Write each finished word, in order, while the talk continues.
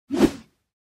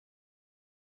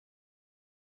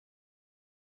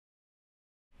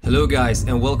Hello guys,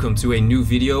 and welcome to a new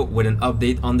video with an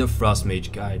update on the Frost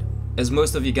Mage guide. As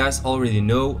most of you guys already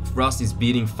know, Frost is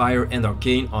beating Fire and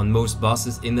Arcane on most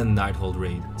bosses in the Nighthold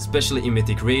raid, especially in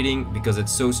Mythic raiding because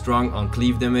it's so strong on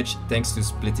cleave damage thanks to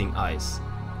splitting ice.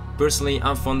 Personally,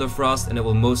 I'm fond of Frost and it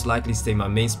will most likely stay my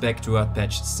main spec throughout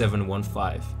patch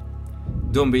 7.15.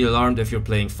 Don't be alarmed if you're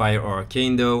playing Fire or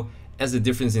Arcane though, as the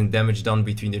difference in damage done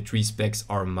between the three specs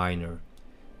are minor.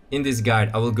 In this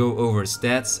guide I will go over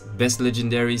stats, best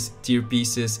legendaries, tier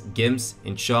pieces, gimps,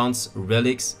 enchants,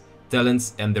 relics,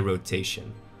 talents and the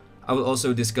rotation. I will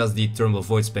also discuss the Thermal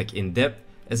Void spec in depth,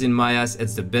 as in my eyes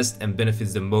it's the best and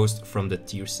benefits the most from the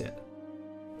tier set.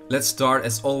 Let's start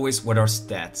as always with our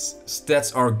stats.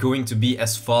 Stats are going to be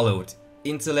as followed: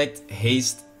 intellect,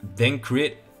 haste, then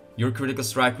crit. Your critical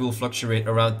strike will fluctuate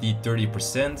around the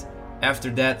 30%. After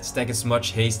that, stack as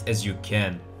much haste as you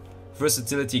can.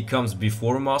 Versatility comes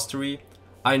before mastery.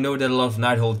 I know that a lot of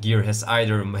Nighthold gear has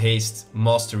either haste,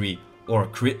 mastery or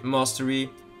crit mastery.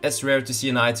 It's rare to see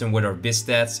an item with our best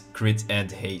stats, crit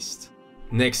and haste.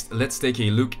 Next, let's take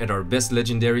a look at our best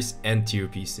legendaries and tier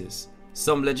pieces.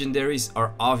 Some legendaries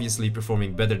are obviously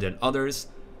performing better than others.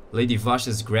 Lady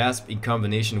Vash's Grasp in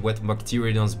combination with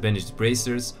Magtiridan's Bandaged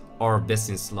Bracers are best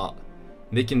in slot,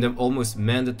 making them almost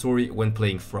mandatory when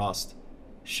playing Frost.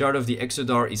 Shard of the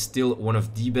Exodar is still one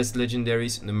of the best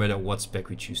legendaries no matter what spec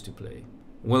we choose to play.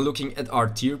 When looking at our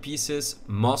tier pieces,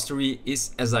 Mastery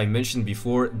is, as I mentioned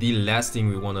before, the last thing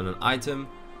we want on an item.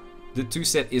 The 2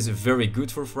 set is very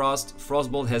good for Frost.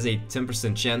 Frostbolt has a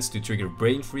 10% chance to trigger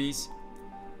Brain Freeze.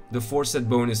 The 4 set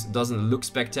bonus doesn't look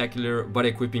spectacular, but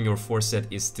equipping your 4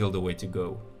 set is still the way to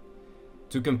go.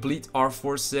 To complete our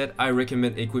 4 set, I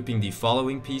recommend equipping the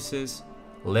following pieces: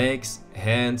 legs,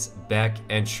 hands, back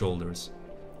and shoulders.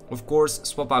 Of course,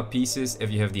 swap out pieces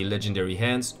if you have the legendary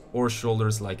hands or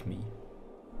shoulders like me.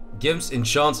 Gimps,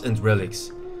 enchants and relics.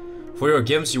 For your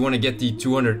gimps you want to get the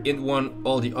 200 int one,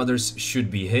 all the others should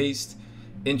be haste.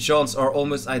 Enchants are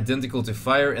almost identical to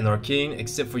Fire and Arcane,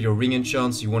 except for your ring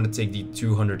enchants you want to take the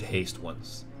 200 haste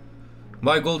ones.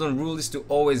 My golden rule is to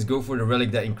always go for the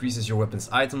relic that increases your weapon's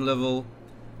item level.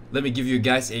 Let me give you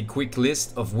guys a quick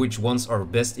list of which ones are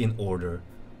best in order.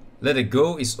 Let It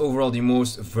Go is overall the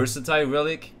most versatile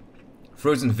relic.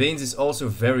 Frozen Veins is also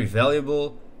very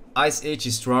valuable. Ice Age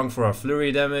is strong for our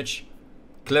flurry damage.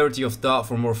 Clarity of Thought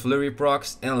for more flurry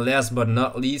procs. And last but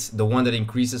not least, the one that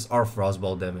increases our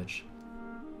frostball damage.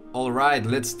 Alright,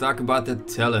 let's talk about the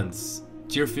talents.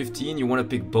 Tier 15 you want to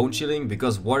pick Bone Chilling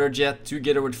because Water Jet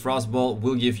together with Frostball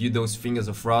will give you those Fingers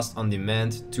of Frost on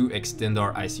demand to extend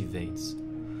our icy veins.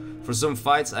 For some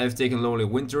fights I have taken Lonely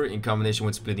Winter in combination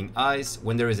with Splitting Ice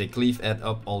when there is a cleave add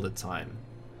up all the time.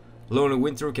 Lonely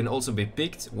Winter can also be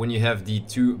picked when you have the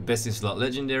 2 best in slot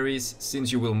legendaries,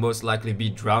 since you will most likely be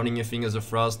drowning in Fingers of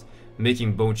Frost,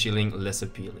 making Bone Chilling less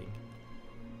appealing.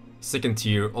 Second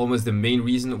tier, almost the main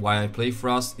reason why I play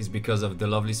Frost is because of the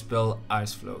lovely spell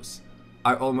Ice Flows.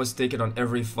 I almost take it on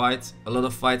every fight. A lot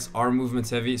of fights are movement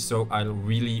heavy, so I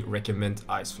really recommend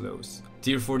Ice Flows.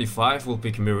 Tier 45 will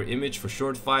pick Mirror Image for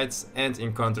short fights and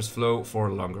Encounters Flow for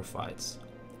longer fights.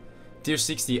 Tier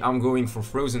 60 I'm going for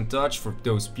Frozen Touch for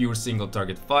those pure single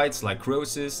target fights like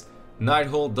Crosis.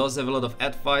 Nighthold does have a lot of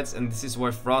add fights and this is why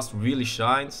Frost really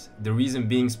shines. The reason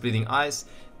being Splitting Ice,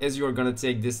 as you are gonna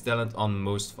take this talent on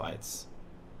most fights.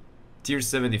 Tier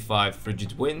 75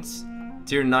 Frigid Winds.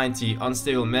 Tier 90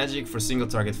 Unstable Magic for single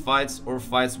target fights or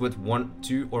fights with 1,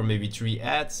 2 or maybe 3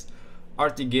 adds.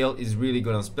 Arctic Gale is really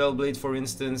good on Spellblade for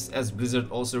instance, as Blizzard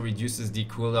also reduces the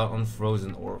cooldown on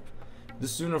Frozen Orb. The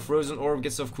sooner Frozen Orb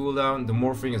gets off cooldown, the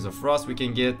more Fingers of Frost we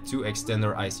can get to extend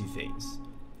our icy veins.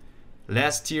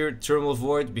 Last tier, Thermal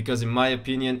Void, because in my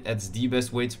opinion it's the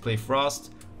best way to play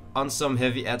Frost. On some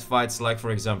heavy add fights like for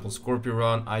example Scorpio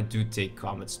Run, I do take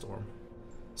Comet Storm.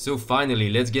 So finally,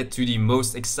 let's get to the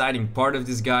most exciting part of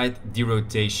this guide, the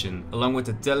rotation, along with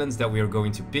the talents that we are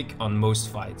going to pick on most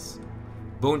fights.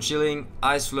 Bone Chilling,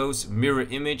 Ice Flows, Mirror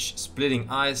Image, Splitting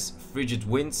Ice, Frigid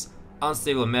Winds,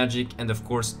 Unstable Magic and of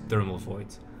course Thermal Void.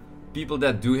 People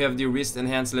that do have the wrist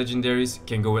enhanced legendaries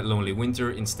can go with Lonely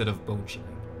Winter instead of Bone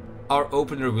Chilling. Our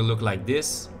opener will look like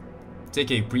this.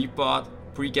 Take a pre-pot,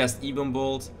 precast Ebon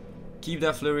Bolt, keep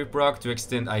that flurry proc to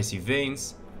extend icy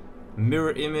veins,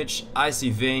 Mirror Image, icy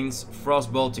veins,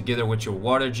 Frostball together with your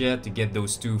Water Jet to get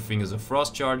those 2 Fingers of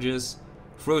Frost charges,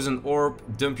 Frozen Orb,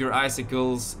 dump your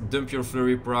icicles, dump your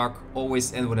flurry proc,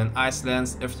 always end with an Ice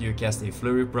Lance after you cast a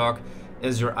flurry proc,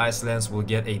 as your Ice Lance will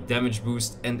get a damage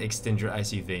boost and extend your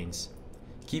icy veins.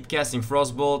 Keep casting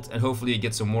Frostbolt and hopefully you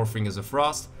get some more Fingers of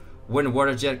Frost. When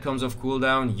Water Jet comes off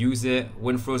cooldown, use it.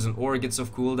 When Frozen Ore gets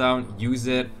off cooldown, use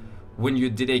it. When you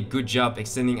did a good job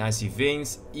extending Icy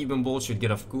Veins, Even Bolt should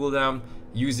get off cooldown,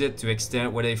 use it to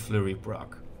extend with a Flurry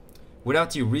proc.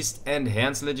 Without the wrist and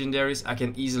hands legendaries, I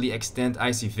can easily extend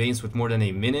Icy Veins with more than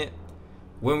a minute.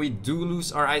 When we do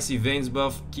lose our Icy Veins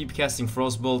buff, keep casting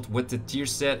Frostbolt. With the tier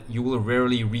set, you will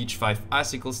rarely reach 5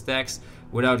 Icicle stacks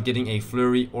without getting a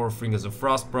Flurry or Fingers of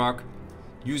Frost proc.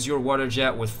 Use your Water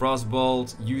Jet with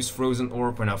Frostbolt, use Frozen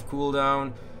Orb when off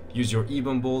cooldown, use your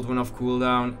Ebon Bolt when off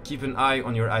cooldown, keep an eye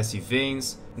on your Icy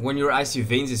Veins. When your Icy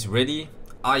Veins is ready,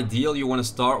 ideal you want to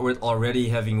start with already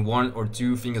having 1 or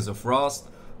 2 Fingers of Frost,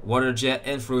 Water Jet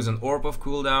and Frozen Orb off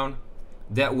cooldown.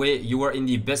 That way you are in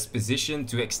the best position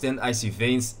to extend Icy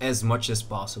Veins as much as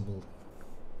possible.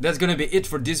 That's gonna be it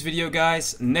for this video,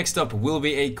 guys. Next up will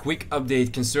be a quick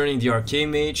update concerning the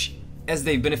Arcane Mage, as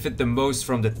they benefit the most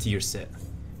from the tier set.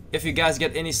 If you guys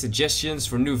get any suggestions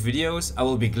for new videos, I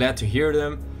will be glad to hear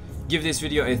them. Give this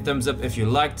video a thumbs up if you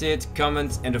liked it,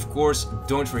 comment, and of course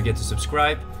don't forget to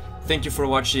subscribe. Thank you for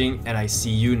watching and I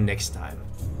see you next time.